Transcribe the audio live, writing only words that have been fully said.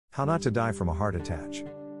How not to die from a heart attack.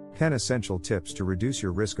 10 essential tips to reduce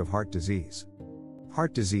your risk of heart disease.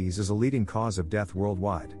 Heart disease is a leading cause of death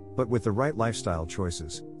worldwide, but with the right lifestyle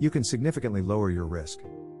choices, you can significantly lower your risk.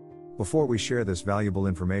 Before we share this valuable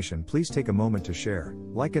information, please take a moment to share,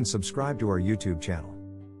 like and subscribe to our YouTube channel.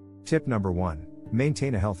 Tip number 1.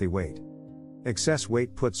 Maintain a healthy weight. Excess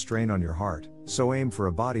weight puts strain on your heart, so aim for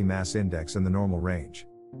a body mass index in the normal range.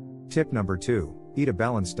 Tip number 2. Eat a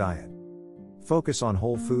balanced diet. Focus on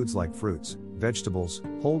whole foods like fruits, vegetables,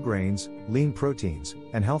 whole grains, lean proteins,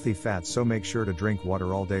 and healthy fats, so make sure to drink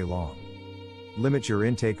water all day long. Limit your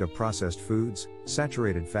intake of processed foods,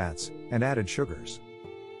 saturated fats, and added sugars.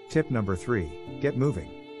 Tip number 3. Get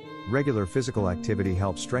moving. Regular physical activity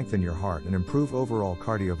helps strengthen your heart and improve overall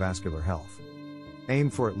cardiovascular health.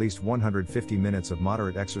 Aim for at least 150 minutes of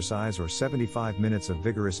moderate exercise or 75 minutes of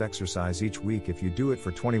vigorous exercise each week. If you do it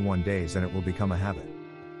for 21 days, then it will become a habit.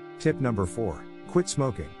 Tip number 4. Quit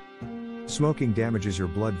smoking. Smoking damages your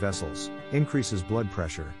blood vessels, increases blood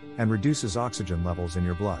pressure, and reduces oxygen levels in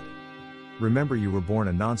your blood. Remember, you were born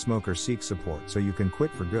a non-smoker. Seek support so you can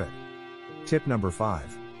quit for good. Tip number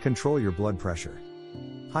 5. Control your blood pressure.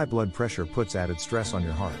 High blood pressure puts added stress on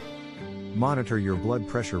your heart. Monitor your blood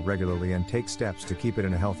pressure regularly and take steps to keep it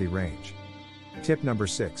in a healthy range. Tip number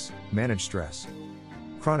 6. Manage stress.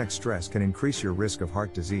 Chronic stress can increase your risk of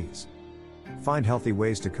heart disease. Find healthy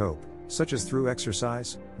ways to cope, such as through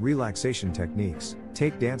exercise, relaxation techniques,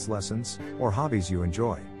 take dance lessons, or hobbies you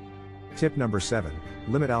enjoy. Tip number 7.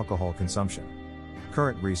 Limit alcohol consumption.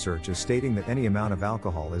 Current research is stating that any amount of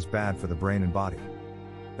alcohol is bad for the brain and body.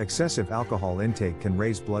 Excessive alcohol intake can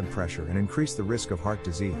raise blood pressure and increase the risk of heart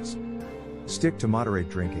disease. Stick to moderate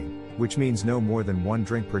drinking, which means no more than 1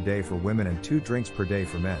 drink per day for women and 2 drinks per day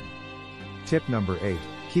for men. Tip number 8.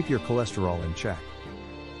 Keep your cholesterol in check.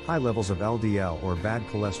 High levels of LDL or bad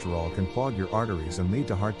cholesterol can clog your arteries and lead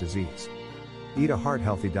to heart disease. Eat a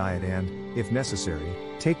heart-healthy diet and, if necessary,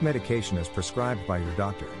 take medication as prescribed by your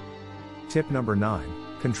doctor. Tip number 9.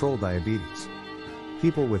 Control diabetes.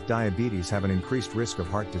 People with diabetes have an increased risk of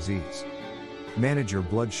heart disease. Manage your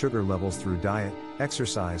blood sugar levels through diet,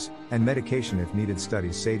 exercise, and medication if needed.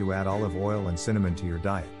 Studies say to add olive oil and cinnamon to your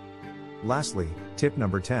diet. Lastly, tip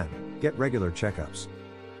number 10. Get regular checkups.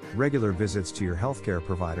 Regular visits to your healthcare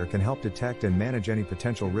provider can help detect and manage any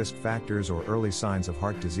potential risk factors or early signs of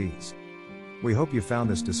heart disease. We hope you found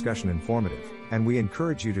this discussion informative, and we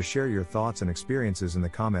encourage you to share your thoughts and experiences in the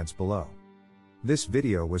comments below. This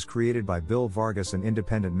video was created by Bill Vargas, an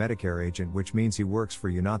independent Medicare agent, which means he works for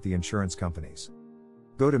you, not the insurance companies.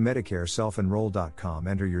 Go to MedicareSelfEnroll.com,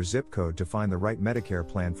 enter your zip code to find the right Medicare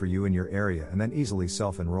plan for you in your area, and then easily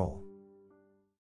self-enroll.